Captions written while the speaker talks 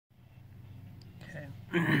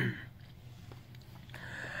Okay.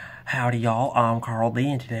 Howdy y'all, I'm Carl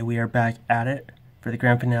D, and today we are back at it for the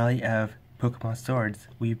grand finale of Pokemon Swords.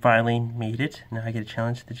 We finally made it. Now I get a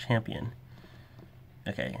challenge to the champion.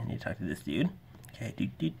 Okay, I need to talk to this dude.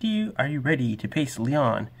 Okay, are you ready to face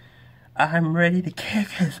Leon? I'm ready to kick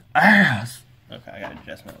his ass! Okay, I gotta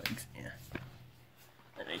adjust my legs, yeah.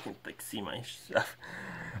 And you can like see my stuff.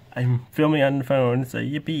 I'm filming on the phone, so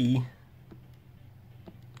yippee.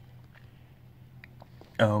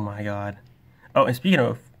 Oh my god. Oh, and speaking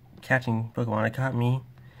of catching Pokemon, it caught me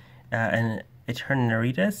an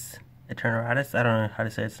Eternaritas. I don't know how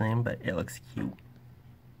to say its name, but it looks cute.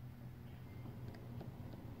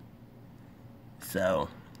 So,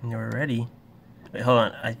 we're ready. Wait, hold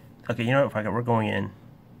on. Okay, you know what? Fuck it, we're going in.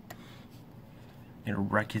 I'm gonna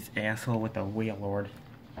wreck his asshole with the Wailord.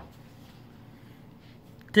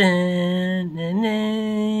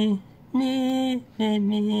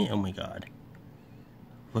 Oh my god.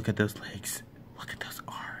 Look at those legs. Look at those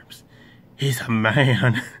arms. He's a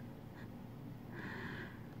man.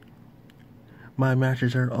 My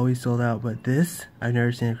matches are always sold out, but this, I've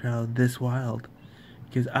never seen a crowd this wild.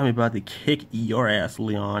 Because I'm about to kick your ass,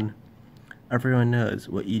 Leon. Everyone knows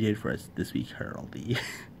what you did for us this week, Haroldy.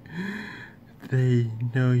 They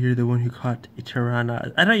know you're the one who caught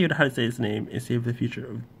Tirana. I don't even know how to say his name and save the future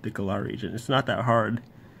of the Galar region. It's not that hard.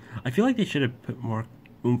 I feel like they should have put more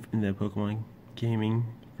oomph in the Pokemon gaming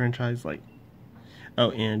franchise. Like,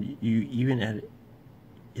 oh, and you even added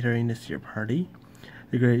Eternus to your party.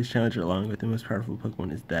 The greatest challenger along with the most powerful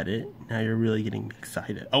Pokemon, is that it? Now you're really getting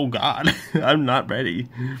excited. Oh god, I'm not ready.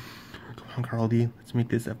 Come on, Carl D, let's make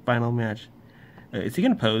this a final match. Is he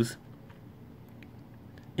gonna pose?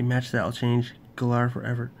 A match that'll change Galar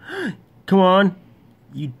forever. Come on!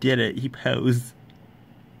 You did it, he posed.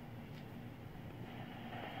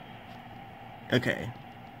 Okay.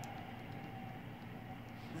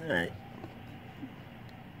 Alright.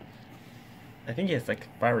 I think he has like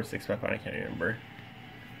 5 or 6 Pokemon, I can't remember.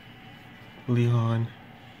 Leon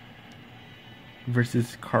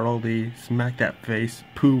versus Carl D. Smack that face.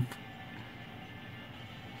 Poop.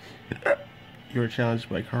 You were challenged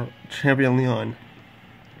by Champion Leon.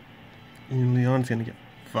 And Leon's gonna get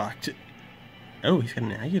fucked. Oh, he's got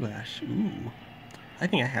an Aguilash. Ooh. I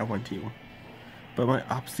think I have one too. But my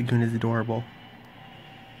Obstagoon is adorable.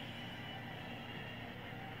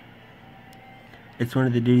 It's one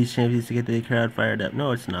of the duties champions to get the crowd fired up.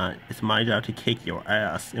 No, it's not. It's my job to kick your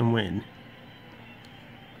ass and win.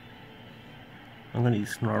 I'm gonna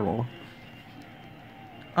use Snarl.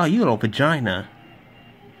 Oh, you little vagina.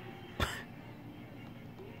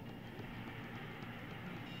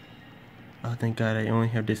 Oh, thank god, I only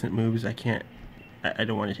have decent moves. I can't... I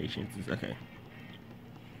don't want to take chances. Okay.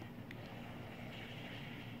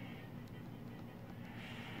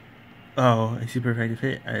 Oh, a super effective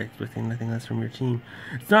hit. I expected nothing less from your team.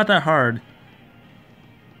 It's not that hard.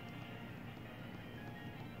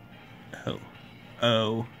 Oh.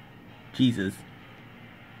 Oh. Jesus.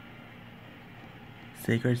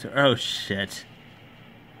 Sacred Sword. Oh, shit.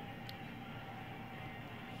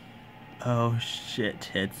 Oh, shit,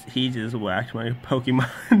 tits. He just whacked my Pokemon.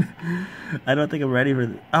 I don't think I'm ready for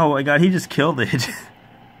this. Oh my god, he just killed it.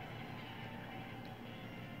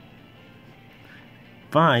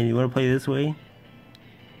 Fine, you want to play this way?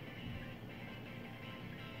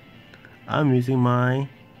 I'm using my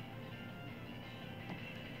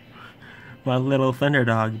little thunder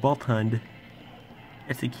dog, Bolthund.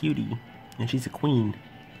 It's a cutie, and she's a queen.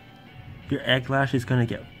 Your Aguilash is gonna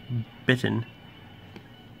get bitten.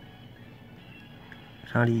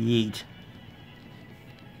 How do you eat?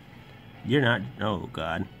 You're not. Oh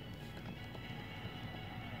god.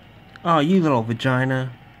 Oh, you little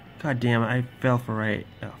vagina. God damn it, I fell for it.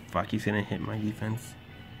 Oh fuck, he's gonna hit my defense.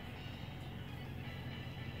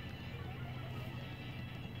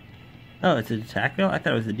 Oh, it's an attack fail? I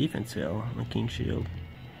thought it was a defense fail on King Shield.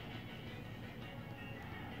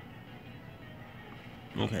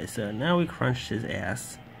 Okay, so now we crunched his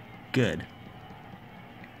ass. Good.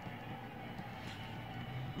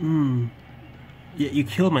 Yeah, you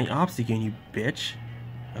killed my Obstagoon, you bitch.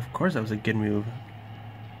 Of course that was a good move.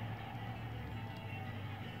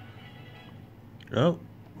 Oh,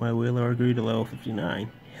 my Wailord grew to level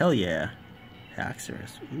 59. Hell yeah.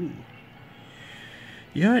 Haxorus. Ooh.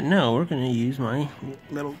 You know what? No, we're gonna use my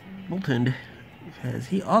little Boltund, because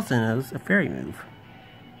he also knows a fairy move.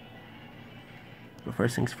 But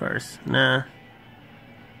first things first. Nah.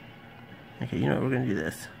 Okay, you know what? We're gonna do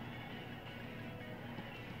this.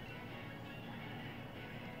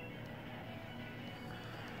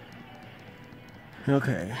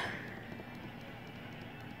 Okay.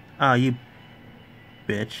 Ah, you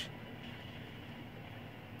bitch.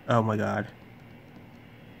 Oh my god.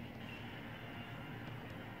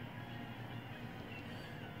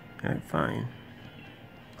 Alright, fine.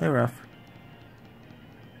 Play rough.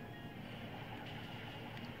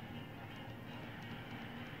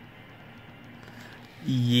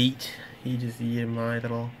 Yeet. He just yeeted my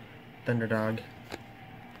little thunder dog.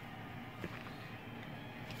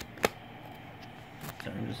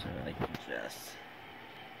 So I'm just gonna like this.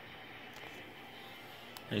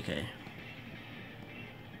 Okay.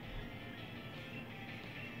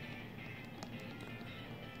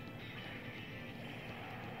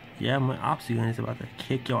 Yeah, my Obstagoon is about to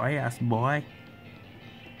kick your ass, boy.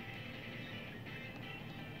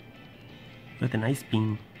 With an ice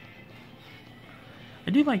beam.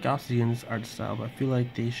 I do like Obstagoon's art style, but I feel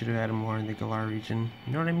like they should have added more in the Galar region.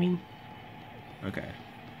 You know what I mean? Okay.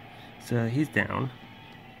 So he's down.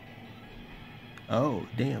 Oh,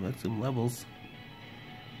 damn, that's some levels.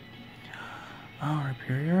 Oh,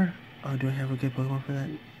 Rhyperior? Oh, do I have a good Pokemon for that?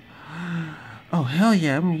 Oh, hell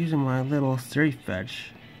yeah, I'm using my little Surf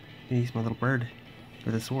Fetch. He's my little bird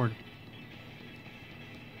with a sword.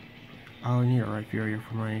 Oh, I need a Rhyperior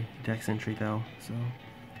for my Dex entry though, so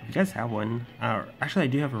if you guys have one, actually I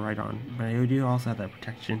do have a Rhydon, but I do also have that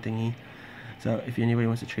protection thingy, so if anybody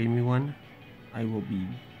wants to trade me one, I will be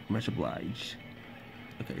much obliged.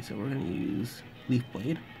 Okay, so we're gonna use Leaf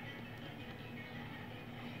Blade.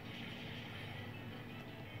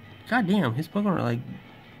 God damn, his Pokemon are like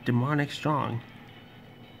demonic strong.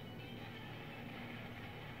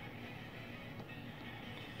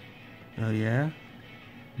 Oh yeah?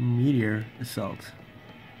 Meteor Assault.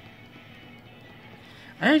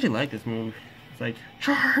 I actually like this move. It's like,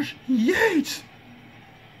 charge! Yeet!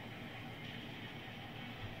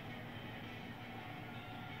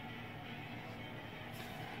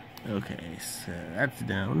 Okay, so that's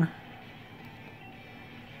down.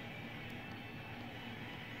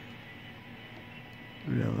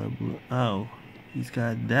 Oh, he's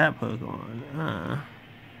got that Pokemon.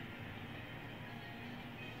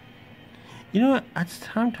 You know what? At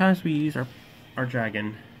sometimes we use our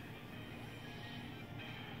dragon.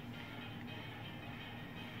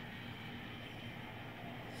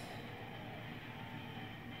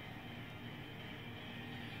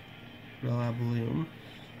 Rillaboom.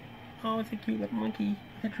 Oh, it's a cute little monkey.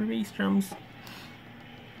 Bass drums.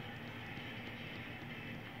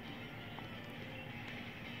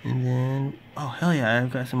 And then, oh hell yeah,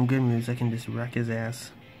 I've got some good moves. I can just wreck his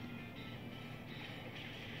ass.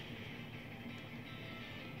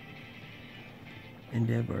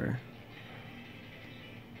 Endeavor.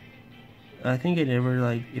 I think Endeavor,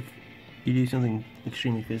 like, if you do something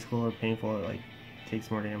extremely physical or painful, it, like, takes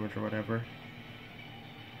more damage or whatever.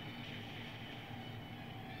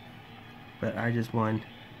 But I just won.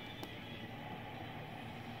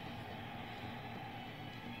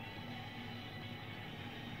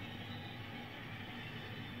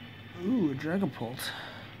 Ooh, Dragapult.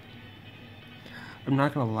 I'm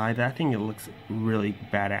not gonna lie, that thing, it looks really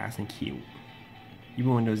badass and cute.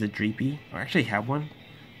 Even when it was a Dreepy. I actually have one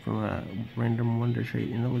from a random wonder trait,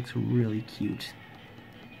 and it looks really cute.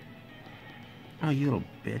 Oh, you little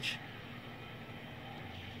bitch.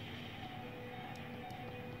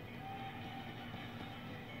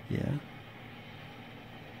 Yeah.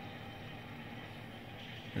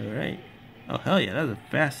 Alright. Oh, hell yeah, that was a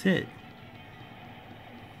fast hit.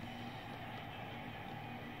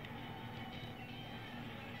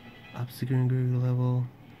 Obstagoon grew level.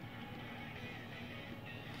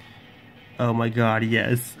 Oh my god,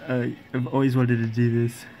 yes. I've always wanted to do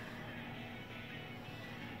this.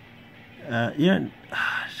 Yeah.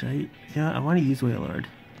 Should I? Yeah, I want to use Wailord.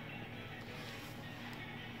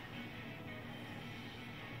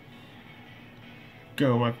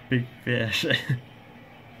 Go, my big fish.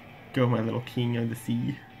 Go, my little king of the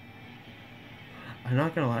sea. I'm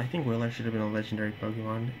not gonna lie, I think Wailord should have been a legendary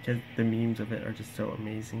Pokemon because the memes of it are just so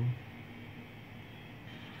amazing.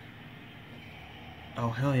 Oh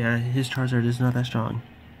hell yeah, his Charizard is not that strong.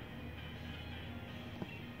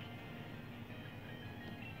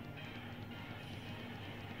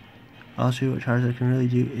 I'll show you what Charizard can really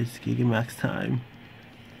do is Gigamax time.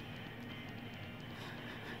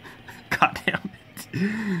 God damn it.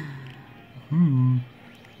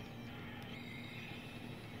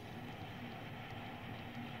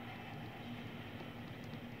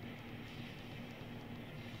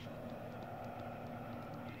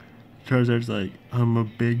 Charizard's like, I'm a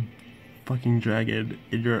big fucking dragon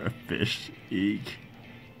and you're a fish. Eek.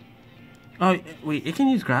 Oh, wait, it can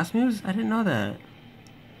use grass moves? I didn't know that.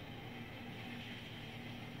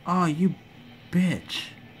 Oh, you bitch.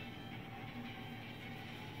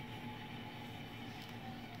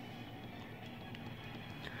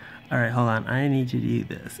 Alright, hold on. I need to do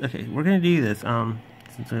this. Okay, we're gonna do this.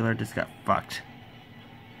 Since Whaler just got fucked.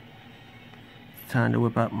 It's time to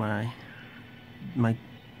whip up my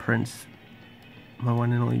prince. My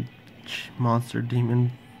one and only monster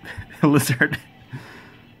demon lizard.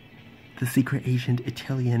 The secret agent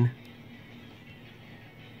Italian.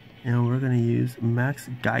 And we're gonna use Max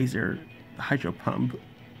Geyser Hydro Pump.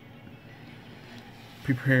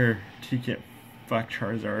 Prepare to get fucked,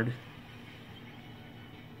 Charizard.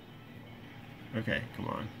 Okay, come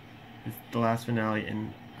on. It's the last finale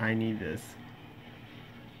and I need this.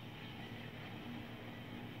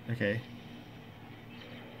 Okay.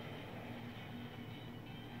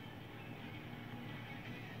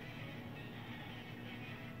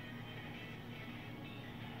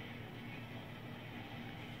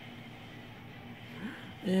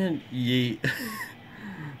 And yeet.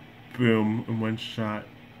 Boom, in one shot.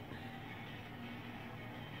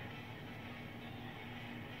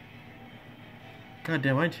 God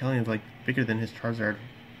damn, my Italian's like bigger than his Charizard.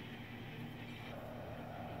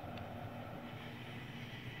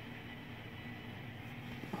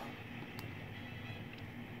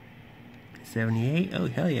 $78? Oh,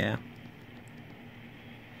 hell yeah.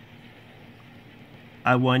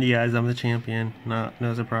 I won, you guys. I'm the champion.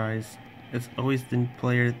 No surprise. It's always the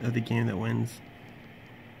player of the game that wins.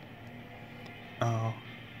 Oh.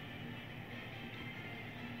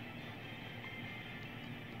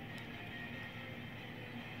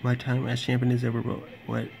 My time as champion is over, but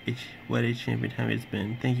what a champion time it's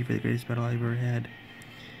been. Thank you for the greatest battle I've ever had.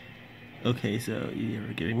 Okay, so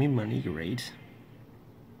you're giving me money, great.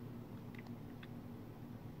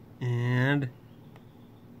 And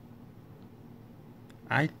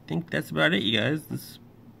I think that's about it, you guys. This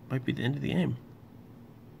might be the end of the game.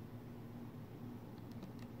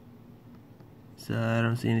 So I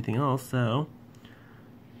don't see anything else, so...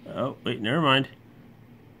 Oh, wait, never mind.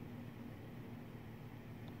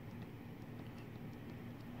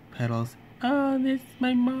 Petals. Oh, this is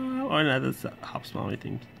my mom. Oh, no, that's a Hop's mom, I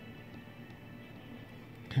think.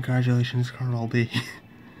 Congratulations, Carl D.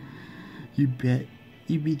 You bet.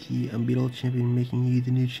 You beat the unbeatable champion, making you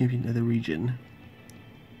the new champion of the region.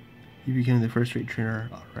 You became the first-rate trainer,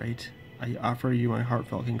 alright. I offer you my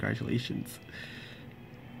heartfelt congratulations.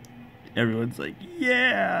 Everyone's like,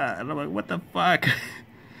 yeah! And I'm like, what the fuck?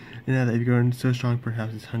 And now that you've grown so strong,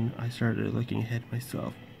 perhaps it's time I started looking ahead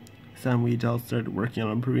myself. Some we adults started working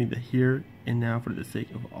on improving the here and now for the sake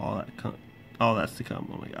of all that's to come.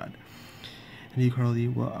 Oh my god. And you, Carly,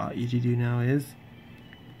 what ought you to do now is...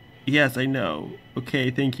 Yes, I know.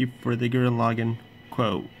 Okay, thank you for the Gurren Lagann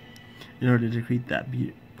quote. In order to create that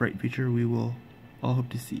bright future we will all hope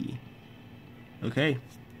to see. Okay.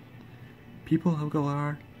 People of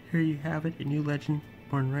Galar, here you have it, a new legend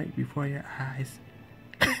born right before your eyes.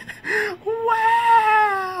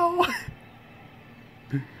 Wow!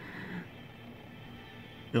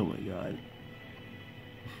 Oh my god.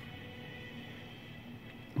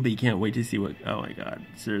 But you can't wait to see what... Oh my god.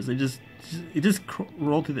 Seriously, just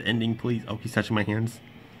roll to the ending, please. Oh, he's touching my hands.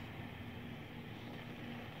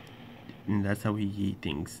 And that's how we eat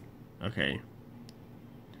things. Okay.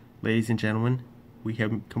 Ladies and gentlemen, we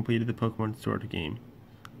have completed the Pokemon Sword game.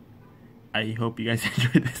 I hope you guys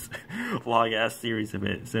enjoyed this long-ass series of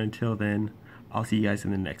it. So until then, I'll see you guys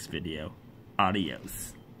in the next video.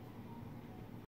 Adios.